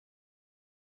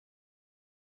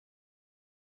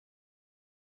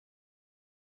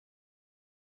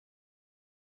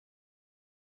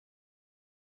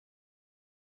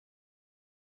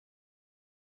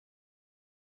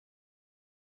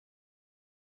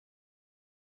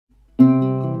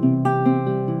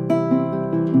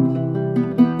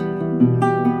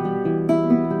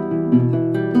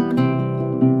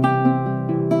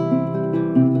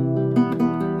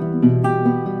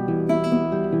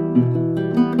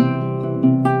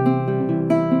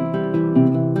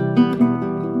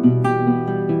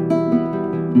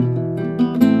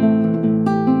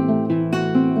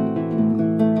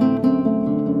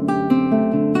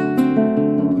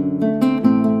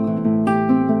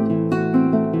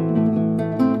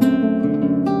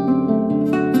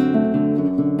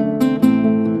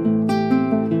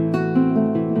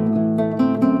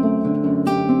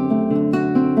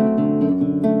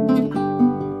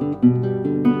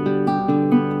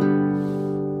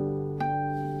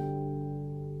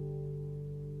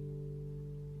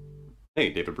Hey,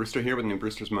 David Brewster here with New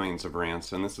Brewster's Millions of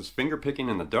Rants, and this is Fingerpicking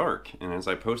in the Dark. And as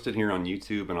I posted here on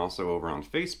YouTube and also over on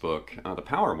Facebook, the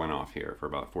power went off here for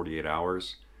about 48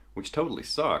 hours, which totally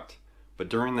sucked. But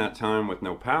during that time with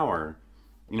no power,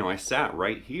 I sat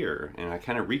right here and I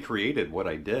kind of recreated what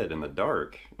I did in the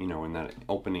dark, in that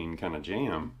opening kind of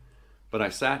jam. But I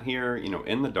sat here,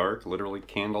 in the dark, literally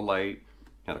candlelight,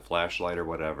 had a flashlight or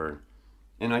whatever,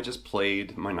 and I just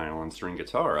played my nylon string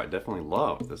guitar. I definitely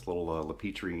love this little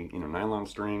LePetri, nylon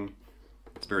string.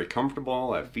 It's very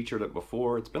comfortable. I've featured it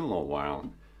before. It's been a little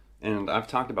while. And I've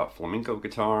talked about flamenco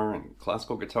guitar and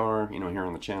classical guitar, here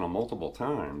on the channel multiple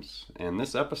times. And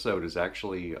this episode is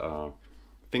actually a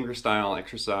fingerstyle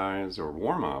exercise or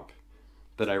warm-up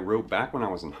that I wrote back when I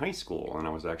was in high school and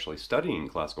I was actually studying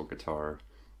classical guitar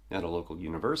at a local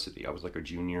university. I was like a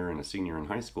junior and a senior in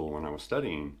high school when I was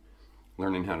studying,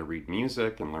 learning how to read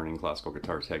music and learning classical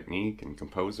guitar technique and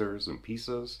composers and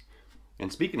pieces.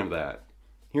 And speaking of that,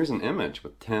 here's an image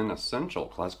with 10 essential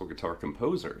classical guitar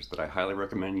composers that I highly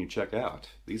recommend you check out.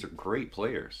 These are great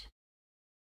players.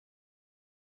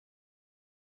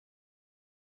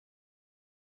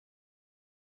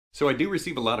 So I do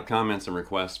receive a lot of comments and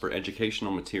requests for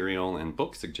educational material and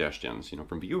book suggestions,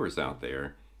 from viewers out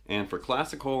there. And for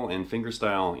classical and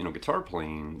fingerstyle, guitar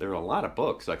playing, there are a lot of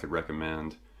books I could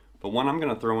recommend. But one I'm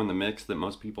going to throw in the mix that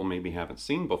most people maybe haven't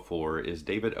seen before is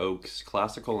David Oak's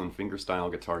Classical and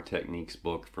Fingerstyle Guitar Techniques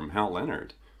book from Hal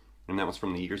Leonard. And that was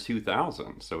from the year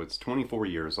 2000, so it's 24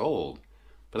 years old.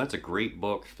 But that's a great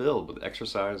book filled with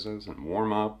exercises and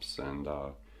warm-ups, and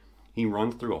he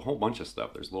runs through a whole bunch of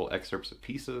stuff. There's little excerpts of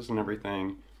pieces and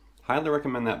everything. Highly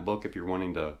recommend that book if you're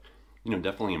wanting to,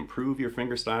 definitely improve your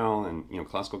fingerstyle and,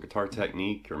 classical guitar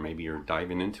technique, or maybe you're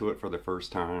diving into it for the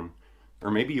first time. Or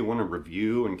maybe you want to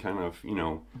review and kind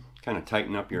of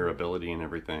tighten up your ability and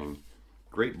everything.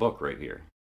 Great book right here.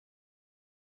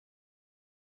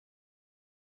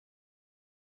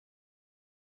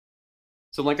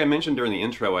 So like I mentioned during the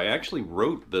intro, I actually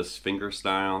wrote this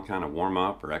fingerstyle kind of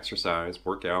warm-up or exercise,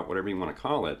 workout, whatever you want to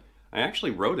call it. I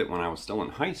actually wrote it when I was still in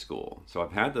high school. So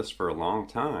I've had this for a long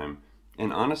time.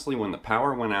 And honestly, when the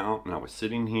power went out and I was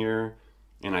sitting here,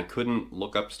 and I couldn't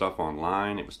look up stuff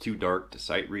online. It was too dark to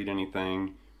sight read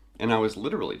anything. And I was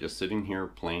literally just sitting here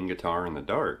playing guitar in the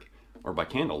dark, or by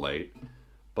candlelight.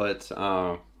 But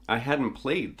I hadn't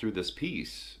played through this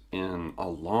piece in a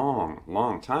long,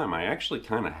 long time. I actually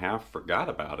kind of half forgot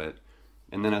about it.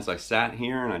 And then as I sat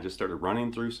here and I just started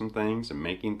running through some things and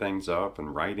making things up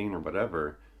and writing or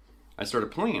whatever, I started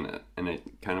playing it. And it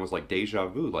kind of was like deja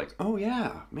vu, like, oh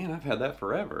yeah, man, I've had that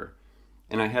forever.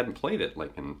 And I hadn't played it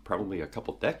like in probably a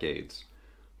couple decades.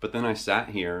 But then I sat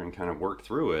here and kind of worked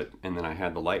through it, and then I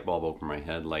had the light bulb over my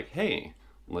head like, hey,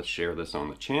 let's share this on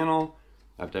the channel.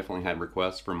 I've definitely had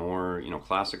requests for more,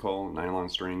 classical, nylon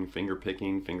string, finger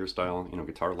picking, fingerstyle,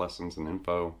 guitar lessons and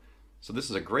info. So this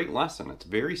is a great lesson. It's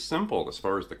very simple as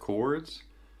far as the chords.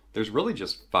 There's really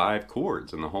just 5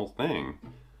 chords in the whole thing.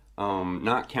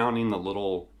 Not counting the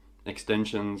little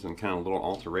extensions and kind of little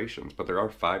alterations, but there are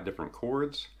 5 different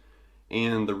chords.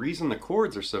 And the reason the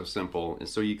chords are so simple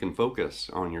is so you can focus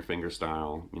on your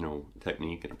fingerstyle,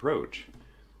 technique and approach.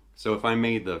 So if I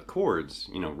made the chords,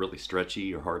 really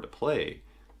stretchy or hard to play,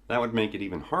 that would make it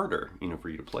even harder, for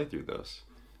you to play through this.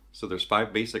 So there's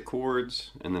 5 basic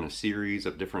chords and then a series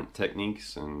of different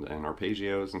techniques and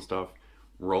arpeggios and stuff,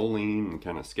 rolling and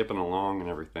kind of skipping along and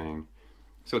everything.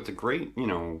 So it's a great,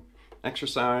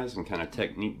 exercise and kind of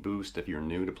technique boost if you're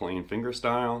new to playing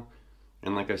fingerstyle.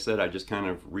 And like I said, I just kind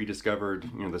of rediscovered,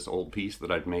 this old piece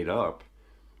that I'd made up.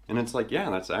 And it's like,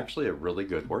 yeah, that's actually a really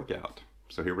good workout.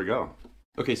 So here we go.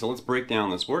 Okay, so let's break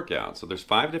down this workout. So there's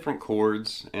 5 different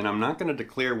chords, and I'm not going to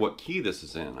declare what key this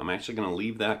is in. I'm actually going to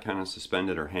leave that kind of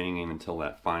suspended or hanging until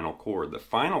that final chord. The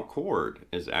final chord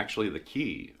is actually the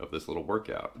key of this little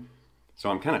workout.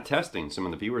 So I'm kind of testing some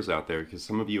of the viewers out there because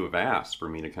some of you have asked for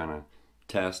me to kind of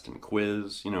test and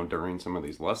quiz, during some of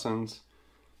these lessons.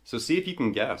 So see if you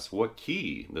can guess what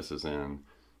key this is in,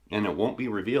 and it won't be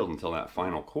revealed until that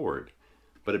final chord.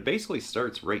 But it basically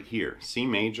starts right here, C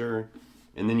major,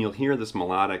 and then you'll hear this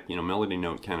melodic, melody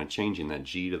note kind of changing, that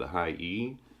G to the high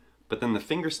E. But then the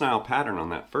fingerstyle pattern on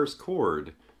that first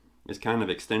chord is kind of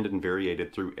extended and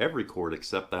variated through every chord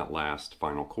except that last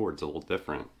final chord. It's a little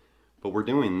different. But we're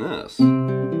doing this.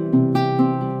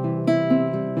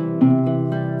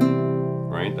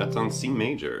 Right? That's on C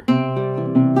major.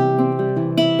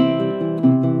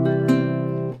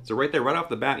 So right there, right off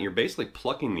the bat, you're basically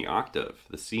plucking the octave,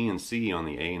 the C and C on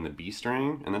the A and the B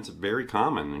string, and that's very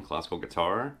common in classical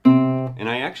guitar. And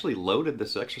I actually loaded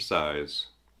this exercise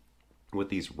with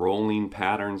these rolling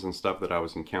patterns and stuff that I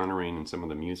was encountering in some of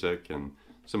the music and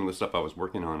some of the stuff I was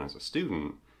working on as a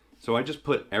student. So I just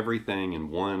put everything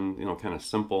in one, kind of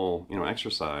simple,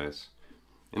 exercise,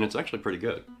 and it's actually pretty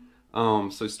good.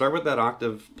 So start with that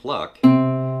octave pluck,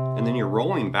 and then you're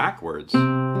rolling backwards,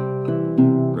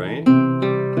 right?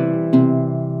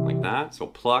 Like that. So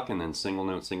pluck, and then single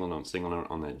note, single note, single note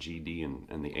on that G, D,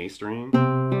 and the A string.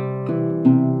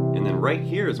 And then right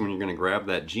here is when you're going to grab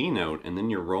that G note, and then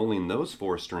you're rolling those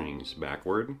 4 strings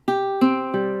backward.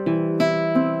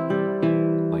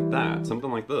 Like that,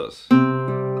 something like this.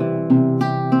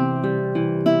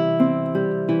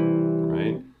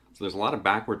 Right? So there's a lot of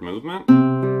backward movement.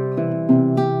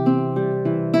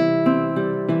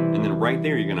 And then right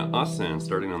there you're going to ascend,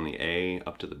 starting on the A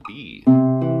up to the B.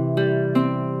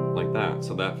 Like that.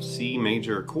 So that C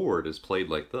major chord is played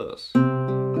like this.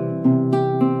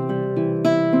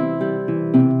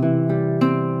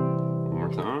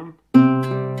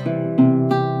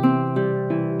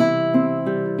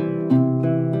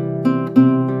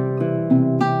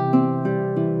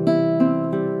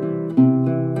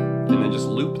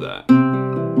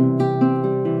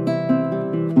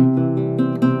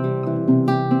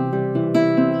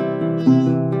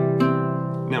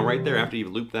 After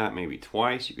you've looped that maybe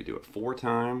twice, you could do it 4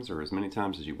 times or as many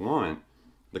times as you want.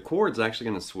 The chord's actually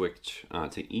going to switch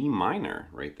to E minor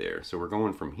right there. So we're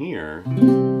going from here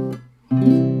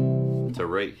to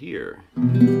right here,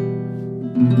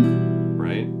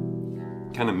 right?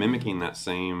 Kind of mimicking that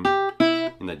same,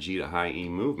 in that G to high E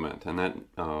movement. And that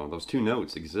those 2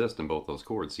 notes exist in both those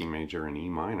chords, C major and E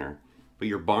minor. But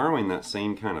you're borrowing that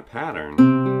same kind of pattern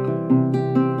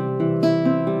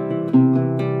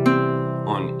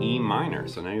E minor.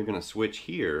 So now you're going to switch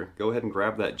here, go ahead and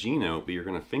grab that G note, but you're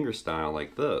going to fingerstyle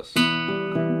like this.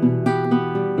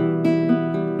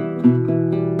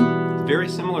 It's very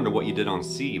similar to what you did on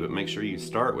C, but make sure you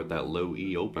start with that low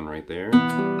E open right there.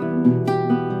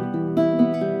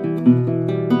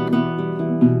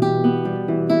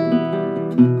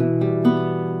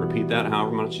 Repeat that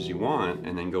however much as you want,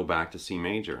 and then go back to C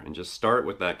major, and just start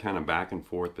with that kind of back and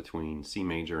forth between C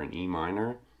major and E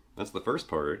minor. That's the first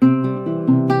part.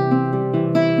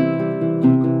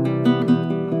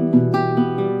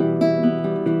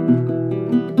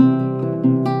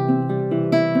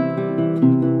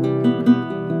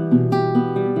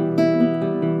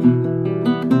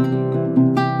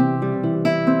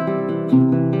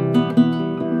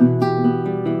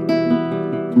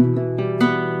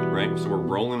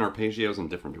 Arpeggios in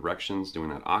different directions, doing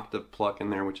that octave pluck in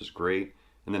there, which is great.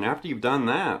 And then after you've done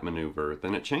that maneuver,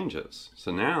 then it changes.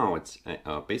 So now it's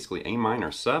basically A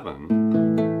minor 7,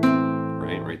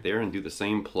 right there, and do the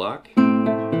same pluck.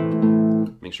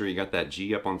 Make sure you got that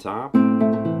G up on top.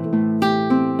 And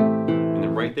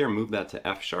then right there, move that to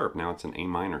F sharp. Now it's an A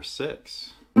minor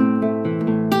 6.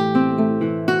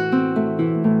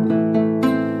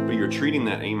 Treating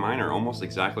that A minor almost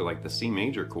exactly like the C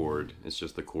major chord. It's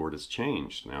just the chord is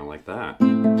changed now like that.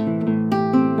 And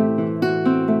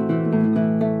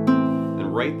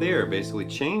right there, basically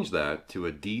change that to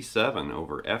a D7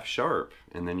 over F sharp.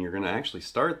 And then you're going to actually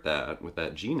start that with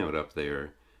that G note up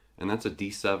there. And that's a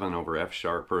D7 over F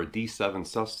sharp, or a D7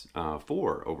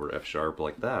 sus4 over F sharp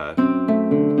like that.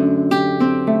 And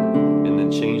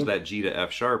then change that G to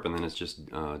F sharp, and then it's just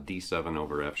D7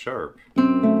 over F sharp.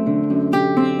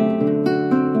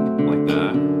 Like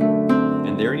that.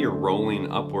 And there you're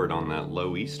rolling upward on that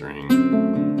low E string.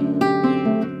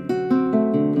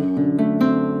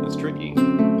 That's tricky.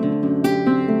 And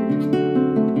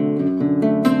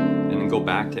then go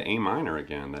back to A minor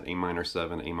again, that A minor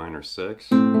 7, A minor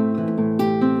 6. And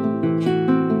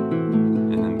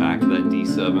then back to that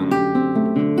D7,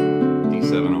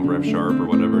 D7 over F sharp or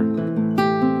whatever.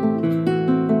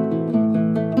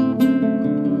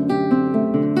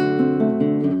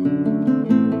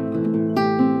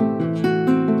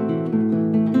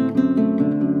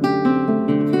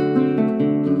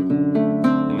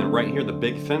 Here, the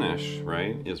big finish,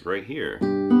 right, is right here.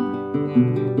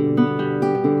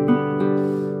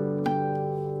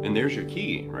 And there's your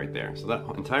key right there. So that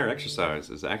entire exercise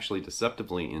is actually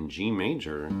deceptively in G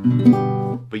major,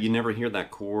 but you never hear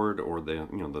that chord or the,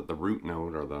 the root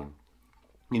note, or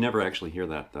you never actually hear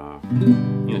that,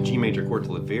 G major chord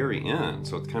till the very end.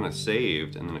 So it's kind of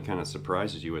saved, and then it kind of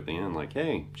surprises you at the end, like,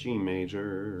 hey, G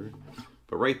major.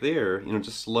 But right there,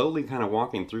 just slowly kind of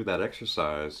walking through that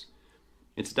exercise,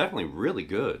 it's definitely really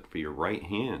good for your right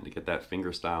hand to get that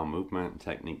fingerstyle movement and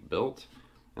technique built.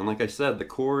 And like I said, the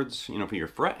chords, for your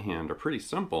fret hand are pretty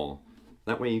simple.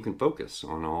 That way you can focus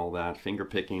on all that finger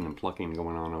picking and plucking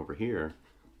going on over here.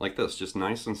 Like this, just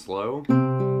nice and slow.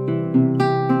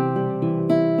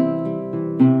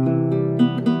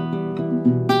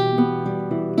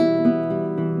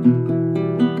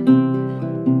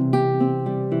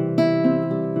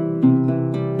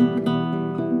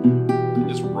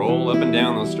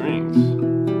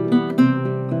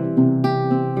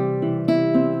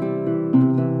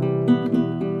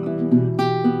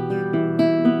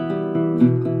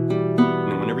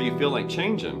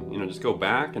 just go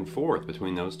back and forth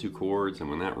between those two chords, and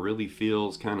when that really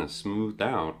feels kind of smoothed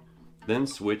out, then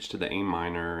switch to the A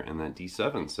minor and that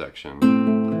D7 section.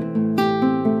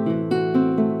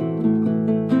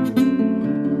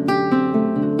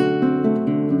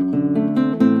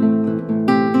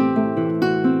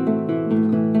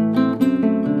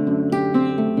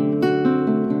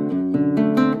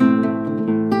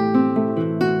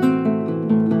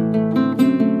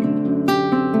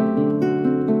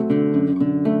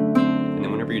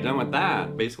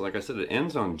 Basically, like I said, it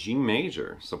ends on G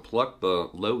major, so pluck the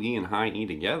low E and high E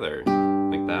together,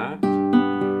 like that.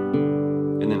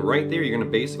 And then right there, you're going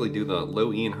to basically do the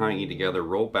low E and high E together,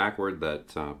 roll backward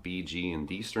that B, G, and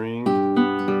D string,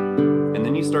 and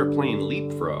then you start playing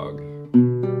leapfrog,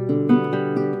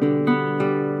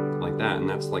 like that, and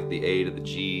that's like the A to the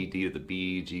G, D to the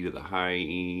B, G to the high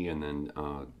E, and then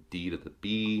D to the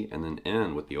B, and then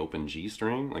end with the open G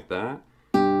string, like that.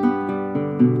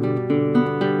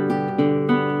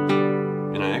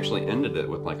 Actually ended it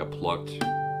with like a plucked,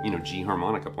 G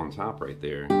harmonic up on top right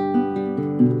there.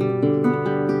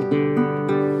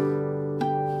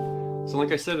 So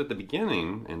like I said at the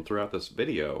beginning and throughout this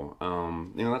video,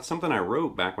 that's something I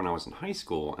wrote back when I was in high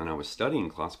school and I was studying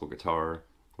classical guitar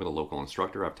with a local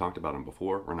instructor. I've talked about him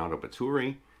before, Renato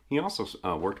Butturi. He also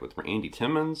worked with Randy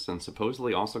Timmons and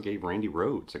supposedly also gave Randy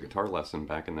Rhoads a guitar lesson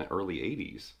back in the early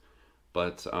 80s.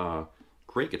 But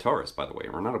great guitarist, by the way.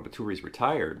 Renato Butturi's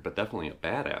retired, but definitely a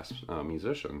badass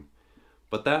musician.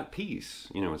 But that piece,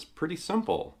 it's pretty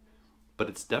simple, but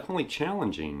it's definitely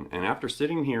challenging. And after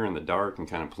sitting here in the dark and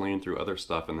kind of playing through other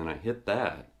stuff, and then I hit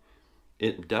that,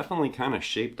 it definitely kind of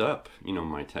shaped up,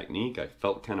 my technique. I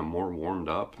felt kind of more warmed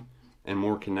up and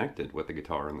more connected with the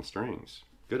guitar and the strings.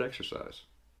 Good exercise.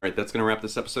 All right, that's going to wrap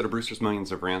this episode of Brewster's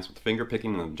Millions of Rants with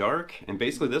Fingerpicking in the Dark. And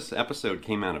basically this episode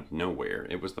came out of nowhere.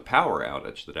 It was the power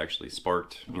outage that actually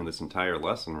sparked, this entire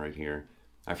lesson right here.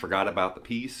 I forgot about the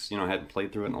piece, I hadn't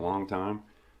played through it in a long time.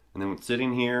 And then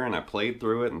sitting here and I played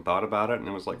through it and thought about it, and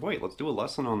it was like, wait, let's do a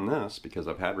lesson on this because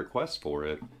I've had requests for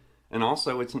it. And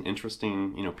also it's an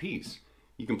interesting, piece.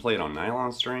 You can play it on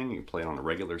nylon string, you can play it on a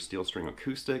regular steel string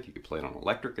acoustic, you can play it on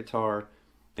electric guitar.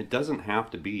 It doesn't have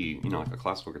to be, like a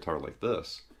classical guitar like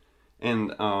this.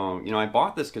 And, I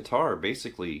bought this guitar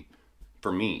basically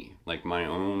for me, like my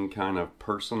own kind of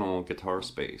personal guitar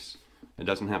space. It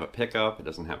doesn't have a pickup, it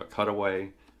doesn't have a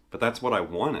cutaway, but that's what I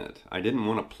wanted. I didn't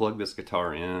want to plug this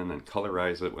guitar in and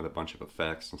colorize it with a bunch of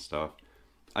effects and stuff.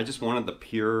 I just wanted the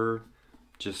pure,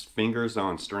 just fingers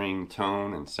on string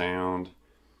tone and sound.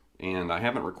 And I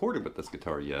haven't recorded with this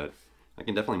guitar yet. I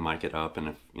can definitely mic it up, and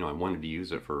if, I wanted to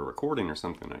use it for a recording or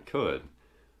something, I could.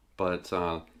 But,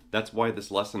 that's why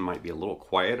this lesson might be a little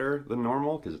quieter than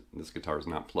normal, because this guitar is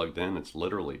not plugged in. It's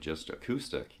literally just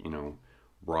acoustic,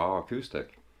 raw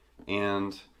acoustic.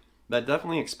 And that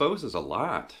definitely exposes a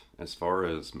lot as far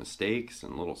as mistakes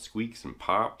and little squeaks and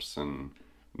pops and,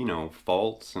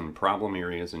 faults and problem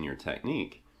areas in your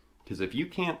technique. Because if you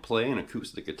can't play an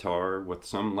acoustic guitar with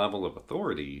some level of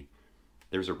authority,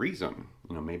 there's a reason.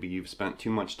 Maybe you've spent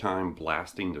too much time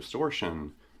blasting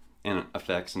distortion, and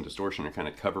effects and distortion are kind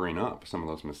of covering up some of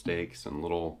those mistakes and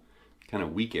little kind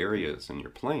of weak areas in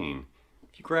your playing.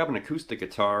 If you grab an acoustic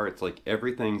guitar, it's like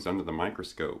everything's under the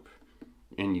microscope.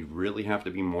 And you really have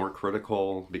to be more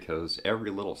critical because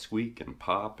every little squeak and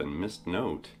pop and missed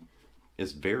note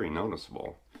is very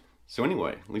noticeable. So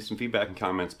anyway, leave some feedback and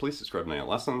comments. Please subscribe to my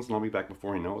lessons, and I'll be back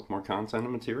before you know it with more content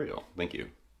and material. Thank you.